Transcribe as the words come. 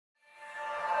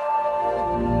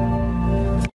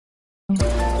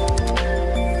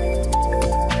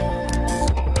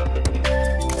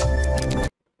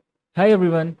Hi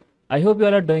everyone, I hope you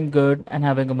all are doing good and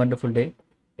having a wonderful day.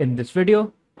 In this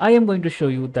video, I am going to show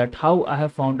you that how I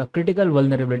have found a critical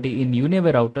vulnerability in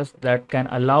Uniway routers that can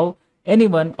allow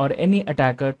anyone or any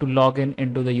attacker to log in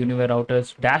into the Uniway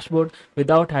router's dashboard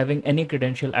without having any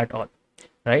credential at all,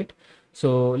 right?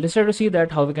 So let's try to see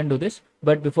that how we can do this.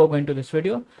 But before going to this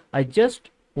video, I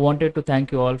just wanted to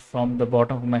thank you all from the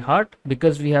bottom of my heart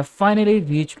because we have finally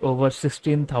reached over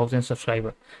 16,000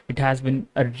 subscribers. It has been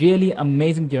a really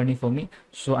amazing journey for me.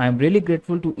 So I am really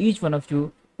grateful to each one of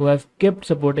you who have kept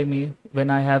supporting me when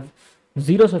I have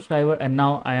zero subscriber and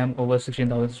now I am over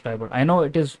 16,000 subscribers. I know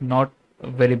it is not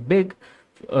very big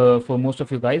for most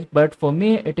of you guys, but for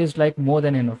me it is like more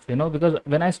than enough, because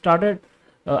when I started,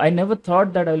 I never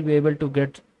thought that I'll be able to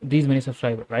get these many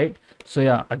subscribers, right? So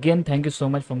yeah, again, thank you so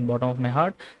much from the bottom of my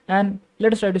heart. And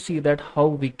let us try to see that how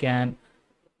we can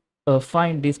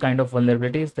find these kind of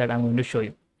vulnerabilities that I'm going to show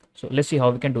you. So let's see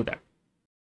how we can do that.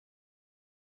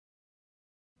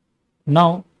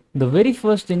 Now, the very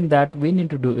first thing that we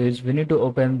need to do is we need to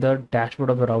open the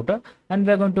dashboard of the router, and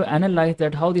we're going to analyze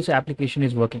that how this application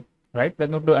is working, right? We're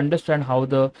going to understand how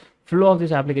the flow of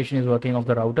this application is working of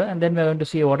the router, and then we're going to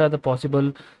see what are the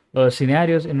possible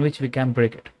scenarios in which we can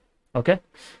break it. Okay,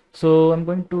 so I'm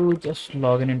going to just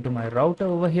log in into my router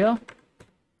over here.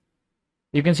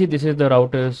 You can see this is the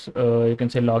router's you can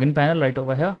say login panel right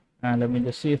over here, and let me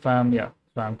just see if so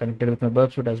I'm connected with my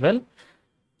burp suite as well.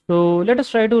 So let us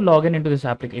try to log in into this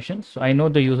application. So I know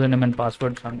the username and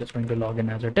password, so I'm just going to log in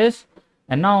as it is.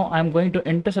 And now I'm going to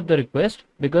intercept the request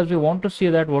because we want to see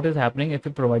that what is happening if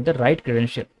we provide the right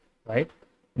credential, right?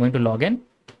 I'm going to log in,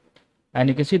 and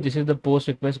you can see this is the post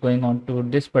request going on to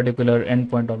this particular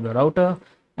endpoint of the router,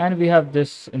 and we have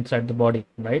this inside the body,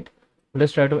 right?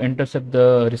 Let's try to intercept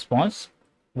the response,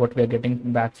 what we are getting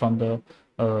back from the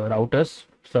router's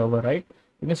server, right?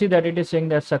 You can see that it is saying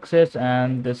that success,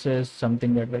 and this is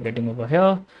something that we're getting over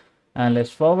here. And let's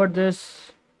forward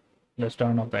this. Let's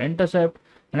turn off the intercept,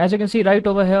 and as you can see right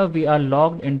over here, we are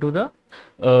logged into the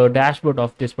dashboard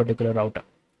of this particular router,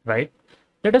 right?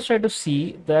 Let us try to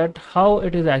see that how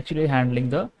it is actually handling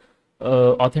the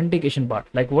authentication part,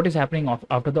 like what is happening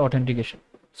after the authentication.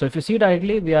 So if you see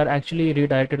directly, we are actually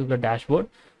redirected to the dashboard.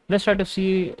 Let's try to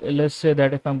see, let's say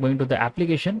that if I'm going to the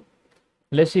application,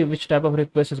 let's see which type of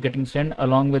request is getting sent.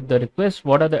 Along with the request,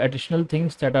 what are the additional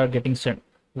things that are getting sent,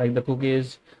 like the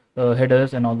cookies,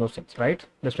 headers, and all those things, right?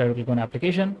 Let's try to click on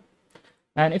application,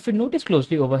 and if you notice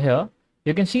closely over here,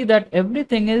 you can see that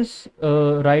everything is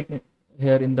right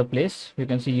here in the place. You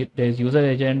can see there's user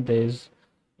agent, there's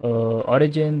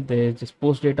origin, there's this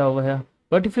post data over here.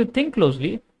 But if you think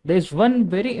closely, there's one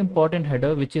very important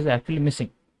header which is actually missing,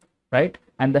 right?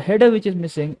 And the header which is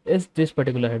missing is this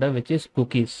particular header, which is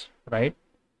cookies, right?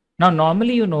 Now,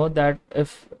 normally, you know that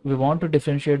if we want to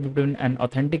differentiate between an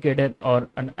authenticated or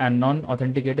a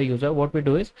non-authenticated user, what we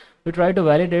do is we try to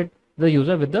validate the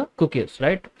user with the cookies,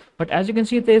 right? But as you can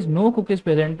see, there is no cookies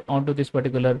present onto this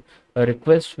particular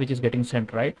request which is getting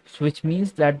sent, right? So which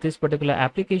means that this particular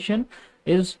application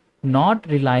is not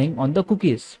relying on the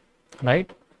cookies,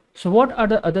 right? So what are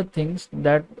the other things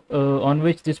that on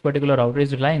which this particular router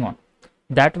is relying on,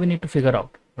 that we need to figure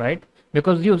out, right?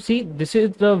 Because you see, this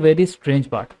is the very strange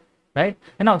part, right?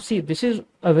 And now see, this is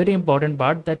a very important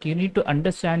part that you need to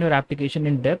understand your application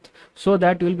in depth so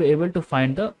that you will be able to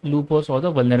find the loopholes or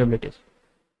the vulnerabilities.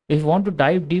 If you want to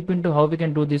dive deep into how we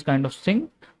can do this kind of thing,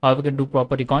 how we can do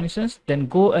proper reconnaissance, then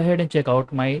go ahead and check out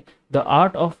the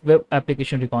Art of Web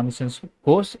Application Reconnaissance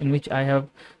course, in which I have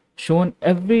shown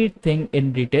everything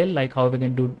in detail, like how we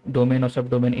can do domain or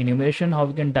subdomain enumeration, how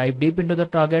we can dive deep into the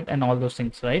target, and all those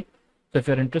things, right? So if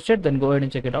you're interested, then go ahead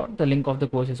and check it out. The link of the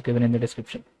course is given in the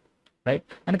description, right?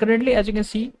 And currently, as you can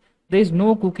see, there is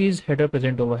no cookies header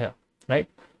present over here, right?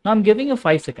 Now I'm giving you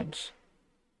 5 seconds.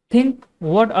 Think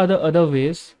what are the other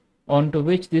ways onto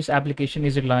which this application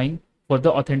is relying for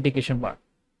the authentication part,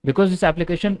 because this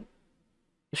application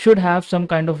should have some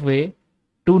kind of way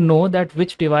to know that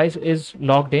which device is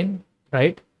logged in,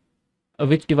 right?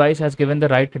 Which device has given the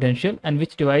right credential and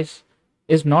which device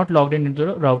is not logged in into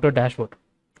the router dashboard,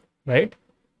 right?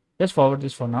 Let's forward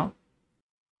this for now.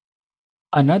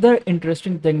 Another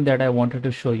interesting thing that I wanted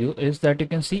to show you is that you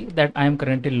can see that I am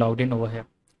currently logged in over here,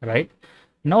 right?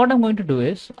 Now what I'm going to do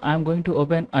is I'm going to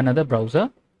open another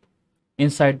browser.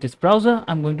 Inside this browser,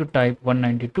 I'm going to type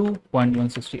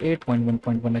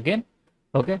 192.168.1.1 again.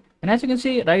 Okay, and as you can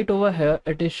see right over here,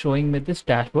 it is showing me this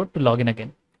dashboard to log in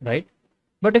again, right?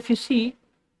 But if you see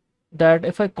that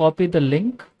if I copy the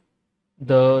link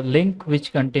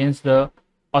which contains the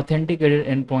authenticated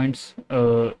endpoints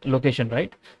location,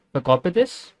 right? If I copy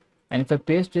this and if I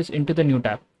paste this into the new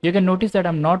tab, You can notice that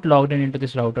I'm not logged in into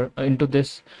this router, into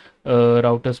this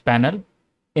router's panel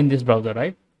in this browser,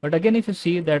 right? But again, if you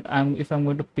see that if I'm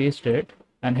going to paste it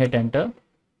and hit enter,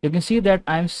 you can see that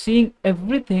I'm seeing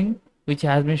everything which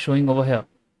has been showing over here,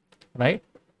 right?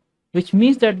 Which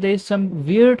means that there is some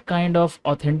weird kind of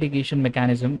authentication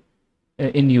mechanism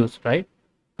in use, right?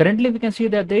 Currently, we can see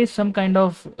that there is some kind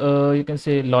of, you can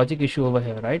say, logic issue over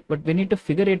here, right? But we need to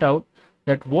figure it out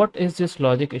that what is this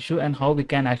logic issue and how we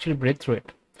can actually break through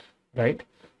it, right?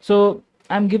 So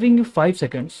I'm giving you 5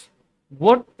 seconds.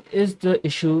 What is the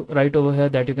issue right over here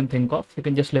that you can think of? You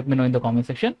can just let me know in the comment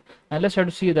section, and let's try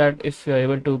to see that if you're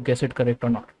able to guess it correct or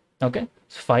not. Okay,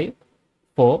 it's 5,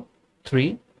 4,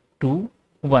 3, 2,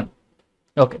 1.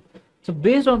 Okay, so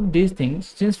based on these things,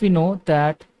 since we know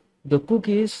that the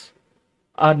cookies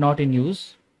are not in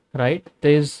use, right?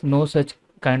 There is no such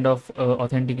kind of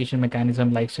authentication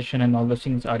mechanism like session and all those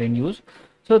things are in use.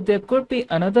 So there could be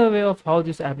another way of how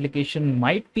this application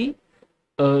might be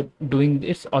doing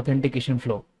its authentication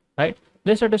flow, right?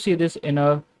 Let's try to see this in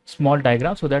a small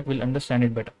diagram so that we'll understand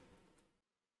it better.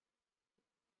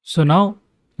 So now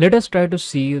let us try to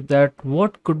see that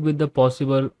what could be the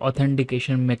possible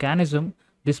authentication mechanism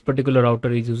this particular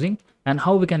router is using and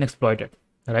how we can exploit it.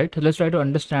 Right, let's try to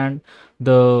understand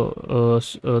the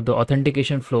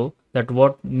authentication flow, that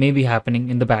what may be happening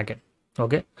in the backend.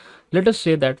 Okay, let us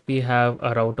say that we have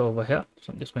a router over here.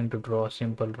 So I'm just going to draw a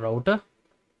simple router,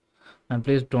 and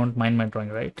please don't mind my drawing,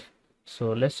 right?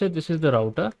 So let's say this is the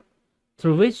router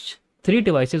through which 3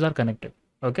 devices are connected.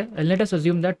 Okay, and let us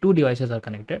assume that 2 devices are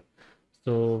connected.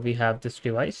 So we have this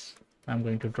device. I'm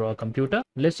going to draw a computer.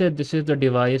 Let's say this is the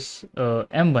device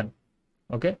M1.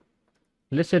 Okay,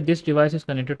 let's say this device is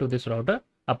connected to this router.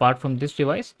 Apart from this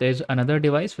device, there is another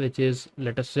device which is,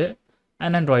 let us say,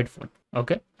 an Android phone.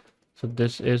 Okay, so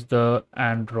this is the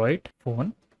Android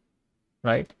phone,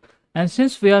 right? And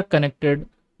since we are connected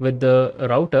with the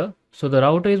router, so the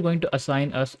router is going to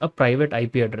assign us a private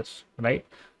IP address, right?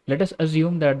 Let us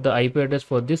assume that the IP address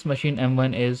for this machine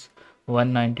M1 is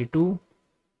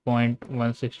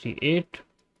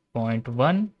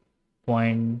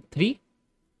 192.168.1.3,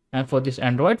 and for this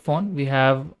Android phone we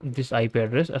have this IP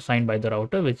address assigned by the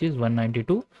router, which is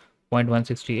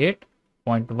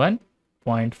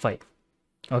 192.168.1.5.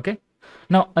 okay,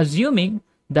 now assuming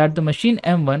that the machine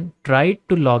M1 tried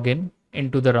to log in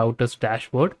into the router's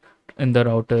dashboard in the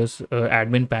router's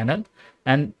admin panel,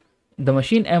 and the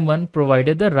machine M1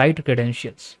 provided the right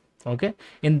credentials. Okay,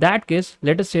 in that case,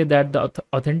 let us say that the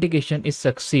authentication is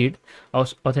succeed, or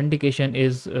authentication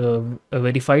is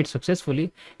verified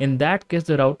successfully. In that case,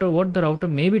 the router, what the router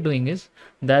may be doing is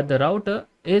that the router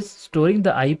is storing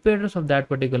the IP address of that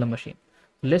particular machine.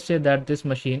 Let's say that this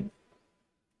machine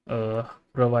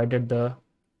provided the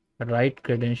right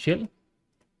credential.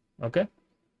 Okay,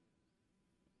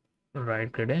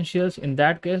 right credentials. In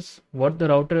that case, what the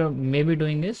router may be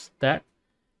doing is that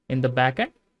in the backend,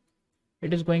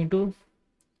 it is going to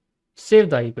save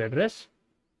the IP address,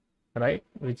 right,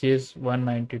 which is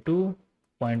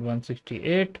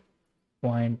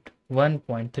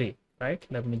 192.168.1.3, right?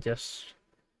 Let me just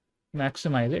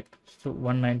maximize it. So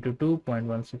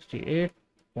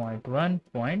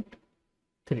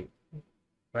 192.168.1.3,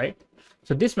 right?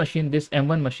 So this machine, this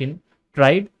M1 machine,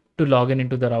 tried to log in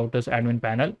into the router's admin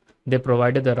panel. They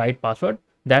provided the right password.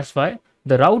 That's why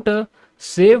the router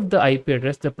saved the IP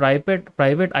address, the private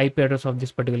IP address of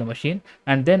this particular machine,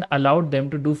 and then allowed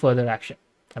them to do further action.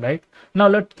 Right now,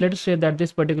 let's say that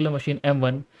this particular machine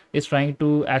M1 is trying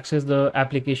to access the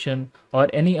application or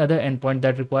any other endpoint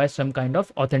that requires some kind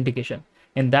of authentication.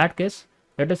 In that case,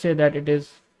 let us say that it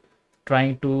is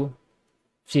trying to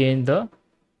change the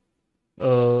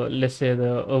let's say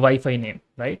the Wi-Fi name,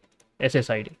 right?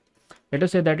 SSID. Let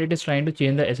us say that it is trying to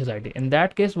change the SSID. In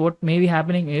that case, what may be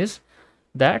happening is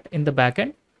that in the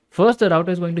backend, first the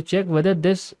router is going to check whether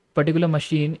this particular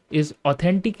machine is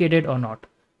authenticated or not.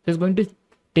 So it's going to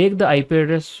take the IP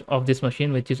address of this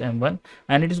machine, which is M1,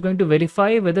 and it is going to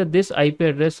verify whether this IP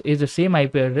address is the same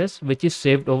IP address which is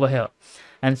saved over here.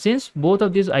 And since both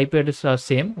of these IP addresses are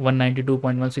same,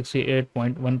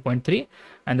 192.168.1.3,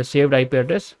 and the saved IP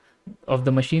address of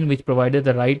the machine which provided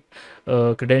the right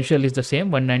credential is the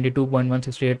same,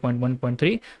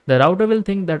 192.168.1.3, the router will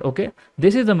think that, okay,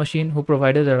 this is the machine who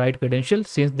provided the right credential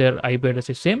since their IP address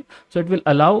is same, so it will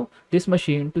allow this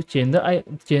machine to change the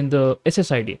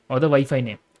SSID or the Wi-Fi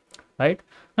name, right?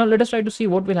 Now let us try to see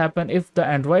what will happen if the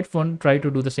Android phone try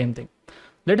to do the same thing.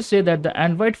 Let us say that the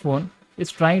Android phone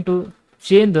is trying to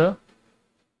change the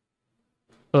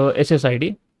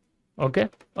SSID, okay,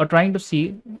 or trying to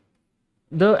see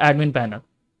the admin panel,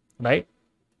 right,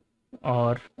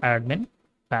 or admin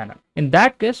panel. In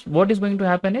that case, what is going to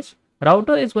happen is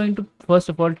router is going to first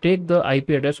of all take the IP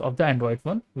address of the Android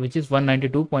phone, which is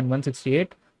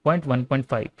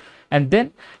 192.168.1.5, and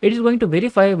then it is going to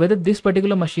verify whether this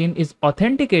particular machine is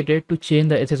authenticated to change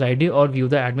the SSID or view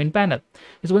the admin panel.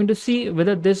 It's going to see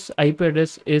whether this IP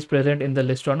address is present in the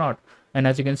list or not. And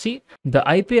as you can see, the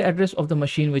IP address of the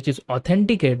machine which is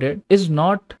authenticated is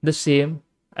not the same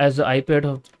as the IP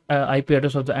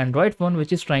address of the Android phone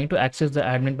which is trying to access the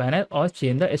admin panel or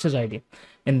change the SSID.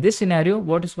 In this scenario,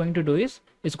 what it's going to do is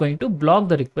it's going to block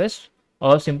the request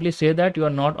or simply say that you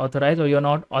are not authorized or you are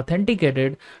not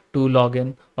authenticated to log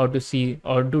in or to see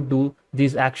or to do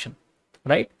this action,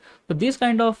 right? So this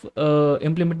kind of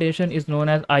implementation is known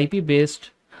as IP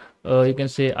based, you can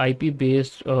say IP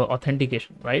based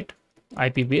authentication, right?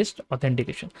 IP based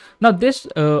authentication. Now this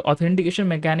authentication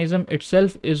mechanism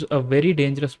itself is a very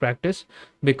dangerous practice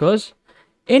because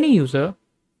any user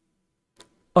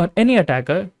or any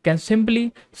attacker can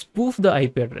simply spoof the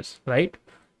IP address, right?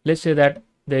 Let's say that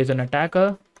there is an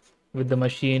attacker with the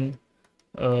machine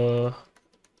M2,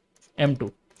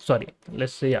 sorry,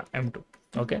 let's say M2.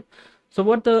 Okay, so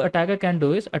what the attacker can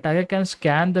do is attacker can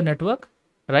scan the network,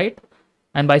 right?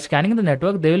 And by scanning the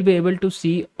network, they will be able to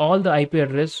see all the IP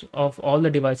address of all the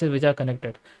devices which are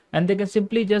connected. And they can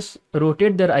simply just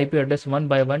rotate their IP address one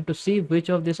by one to see which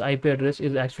of this IP address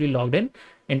is actually logged in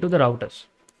into the routers,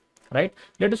 right?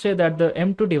 Let us say that the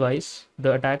M2 device,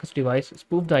 the attacker's device,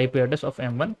 spoofed the IP address of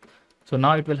M1. So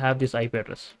now it will have this IP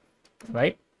address,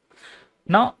 right?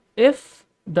 Now, if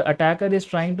the attacker is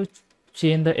trying to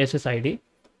change the SSID,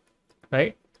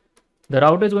 right? The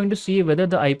router is going to see whether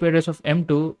the IP address of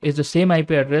M2 is the same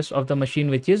IP address of the machine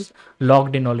which is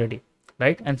logged in already,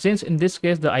 right? And since in this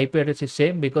case the IP address is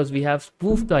same because we have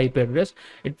spoofed the IP address,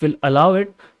 it will allow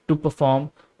it to perform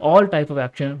all type of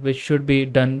action which should be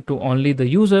done to only the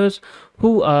users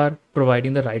who are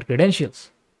providing the right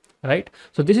credentials, right?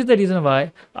 So this is the reason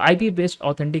why IP based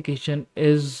authentication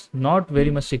is not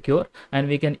very much secure and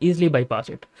we can easily bypass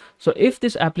it. So if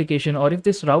this application or if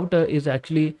this router is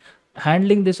actually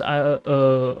handling this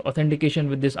authentication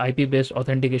with this IP based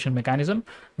authentication mechanism,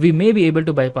 we may be able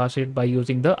to bypass it by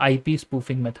using the IP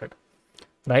spoofing method,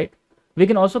 right? We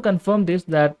can also confirm this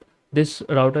that this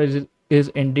router is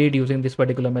indeed using this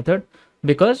particular method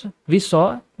because we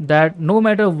saw that no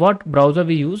matter what browser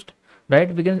we used,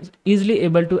 right, we can easily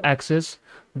able to access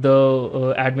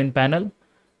the admin panel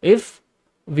if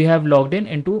we have logged in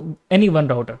into any one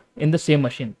router in the same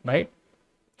machine, right?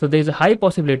 So there is a high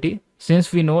possibility,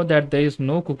 since we know that there is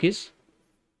no cookies,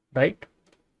 right?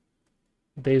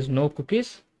 There is no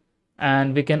cookies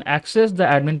and we can access the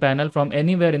admin panel from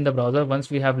anywhere in the browser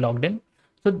once we have logged in.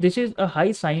 So this is a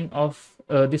high sign of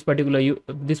this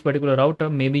particular router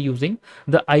may be using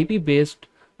the IP based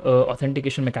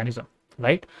authentication mechanism,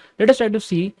 right? Let us try to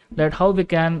see that how we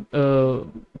can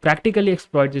practically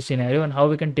exploit this scenario and how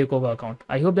we can take over account.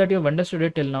 I hope that you have understood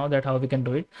it till now, that how we can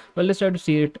do it. Well, let's try to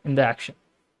see it in the action.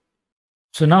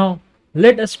 So now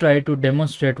let us try to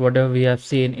demonstrate whatever we have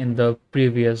seen in the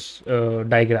previous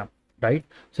diagram, right?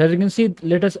 So as you can see,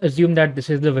 let us assume that this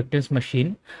is the victim's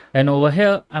machine and over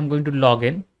here I'm going to log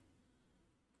in.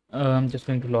 I'm just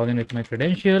going to log in with my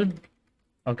credential.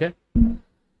 Okay,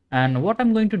 and what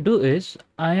I'm going to do is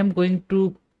I am going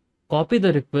to copy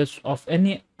the request of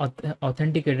any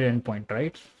authenticated endpoint,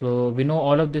 right? So we know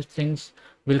all of these things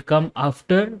will come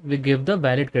after we give the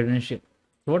valid credential.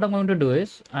 So what I'm going to do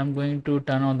is I'm going to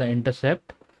turn on the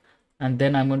intercept and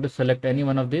then I'm going to select any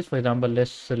one of these. For example,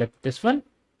 let's select this one.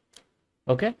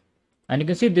 Okay, and you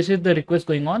can see this is the request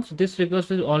going on. So this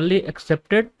request is only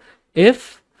accepted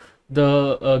if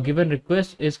the given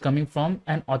request is coming from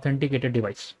an authenticated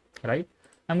device, right?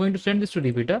 I'm going to send this to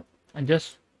repeater and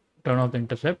just turn off the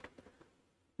intercept.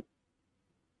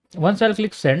 Once I'll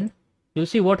click send, you'll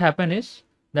see what happened is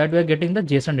that we are getting the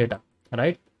JSON data,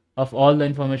 right, of all the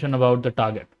information about the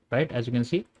target, right, as you can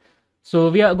see. So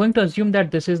we are going to assume that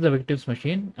this is the victim's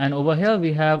machine and over here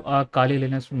we have our Kali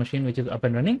Linux machine which is up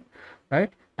and running,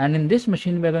 right? And in this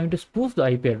machine we are going to spoof the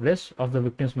IP address of the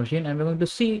victim's machine and we're going to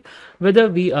see whether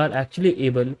we are actually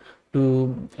able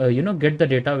to get the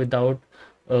data without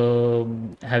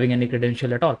having any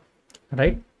credential at all,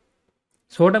 right?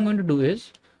 So what I'm going to do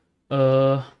is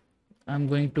I'm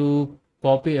going to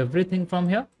copy everything from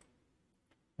here.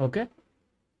 Okay,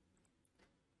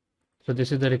 so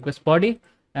this is the request body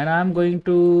and I'm going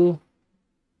to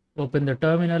open the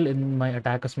terminal in my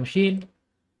attacker's machine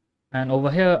and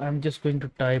over here I'm just going to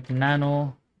type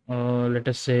nano let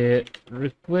us say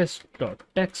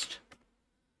request.text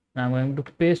and I'm going to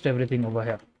paste everything over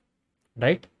here,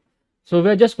 right? So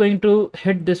we're just going to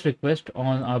hit this request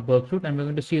on our workflow and we're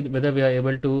going to see whether we are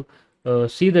able to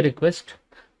see the request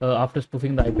after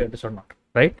spoofing the IP address or not,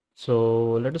 right?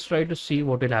 So let us try to see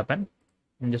what will happen.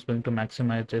 I'm just going to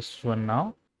maximize this one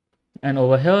now. And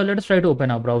over here, let us try to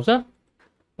open our browser.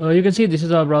 You can see this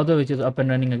is our browser, which is up and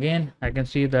running again. I can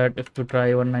see that if to try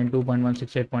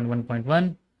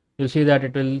 192.168.1.1, you'll see that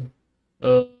it will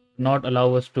not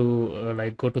allow us to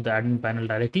like go to the admin panel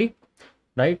directly,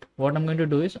 right? What I'm going to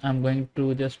do is I'm going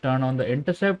to just turn on the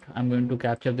intercept. I'm going to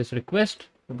capture this request.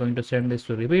 I'm going to send this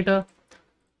to repeater.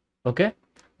 Okay.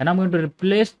 And I'm going to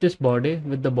replace this body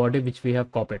with the body which we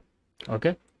have copied.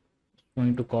 Okay.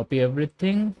 Going to copy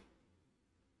everything.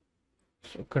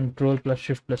 So Control plus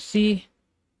Shift plus C.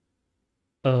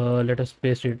 Let us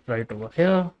paste it right over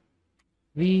here.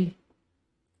 We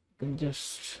can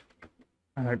just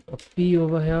add a P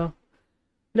over here.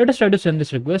 Let us try to send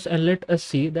this request and let us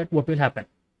see that what will happen.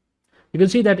 You can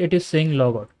see that it is saying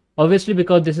logout. Obviously,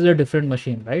 because this is a different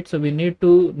machine, right? So we need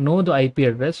to know the IP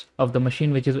address of the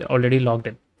machine which is already logged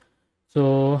in.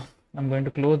 So I'm going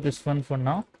to close this one for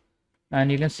now.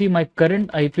 And you can see my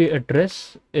current IP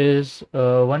address is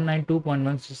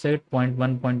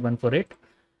 192.168.1.148.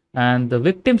 And the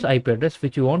victim's IP address,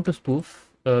 which you want to spoof,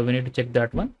 we need to check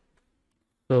that one.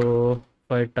 So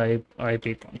if I type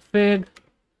ipconfig,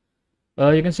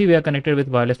 you can see we are connected with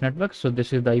wireless network. So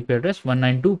this is the IP address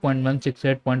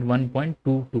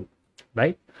 192.168.1.22,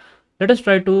 right? Let us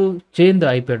try to change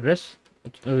the IP address.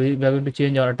 We are going to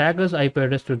change our attacker's IP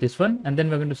address to this one, and then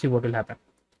we're going to see what will happen.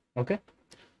 Okay.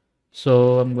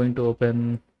 So I'm going to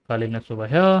open Kali Linux over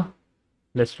here.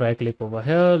 Let's right click over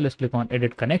here. Let's click on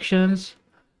edit connections.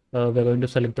 We're going to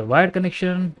select the wired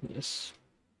connection. Yes.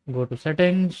 Go to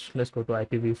settings. Let's go to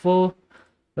IPv4.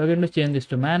 We're going to change this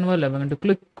to manual, and we're going to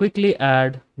quickly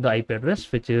add the IP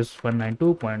address, which is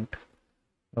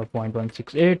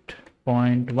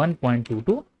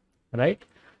 192.168.1.22, right?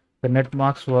 The net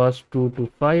mask was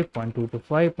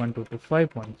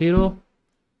 225.225.225.0.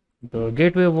 The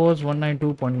gateway was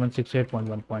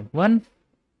 192.168.1.1,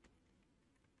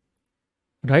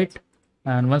 right?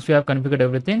 And once we have configured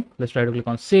everything, let's try to click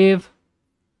on save.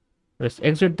 Let's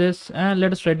exit this and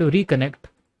let us try to reconnect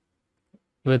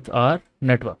with our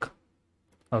network.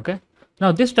 Okay.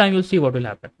 Now this time you'll see what will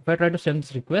happen. If I try to send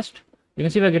this request, you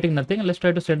can see we're getting nothing. Let's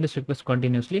try to send this request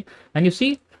continuously, and you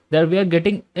see that we are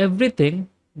getting everything,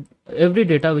 every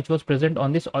data which was present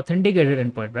on this authenticated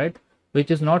endpoint, right? Which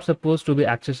is not supposed to be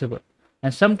accessible.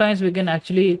 And sometimes we can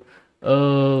actually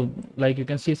like you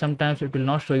can see sometimes it will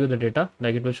not show you the data,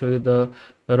 like it will show you the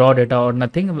raw data or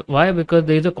nothing. Why? Because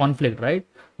there is a conflict, right?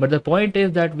 But the point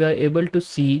is that we are able to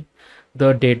see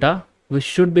the data which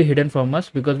should be hidden from us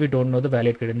because we don't know the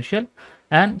valid credential.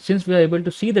 And since we are able to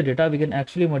see the data, we can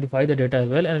actually modify the data as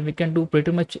well, and we can do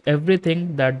pretty much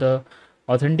everything that the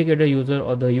authenticator user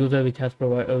or the user which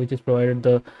is provided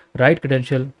the right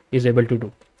credential is able to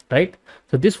do, right?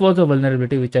 So this was a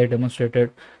vulnerability which I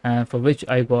demonstrated, and for which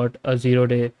I got a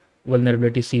 0-day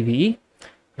vulnerability CVE,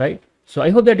 right? So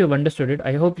I hope that you've understood it.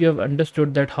 I hope you have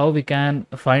understood that how we can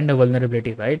find a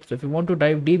vulnerability, right? So if you want to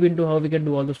dive deep into how we can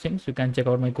do all those things, you can check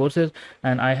out my courses,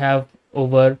 and I have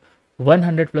over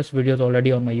 100 plus videos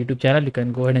already on my YouTube channel. You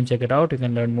can go ahead and check it out. You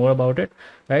can learn more about it,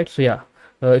 right? So yeah,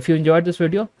 if you enjoyed this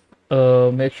video,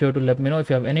 make sure to let me know. If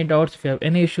you have any doubts, if you have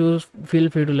any issues, feel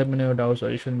free to let me know your doubts or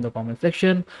issues in the comment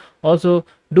section. Also,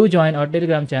 do join our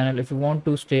Telegram channel if you want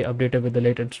to stay updated with the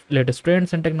latest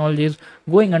trends and technologies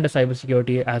going under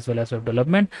cybersecurity as well as web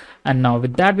development. And now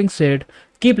with that being said,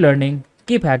 keep learning,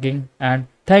 keep hacking, and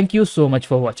thank you so much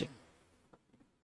for watching.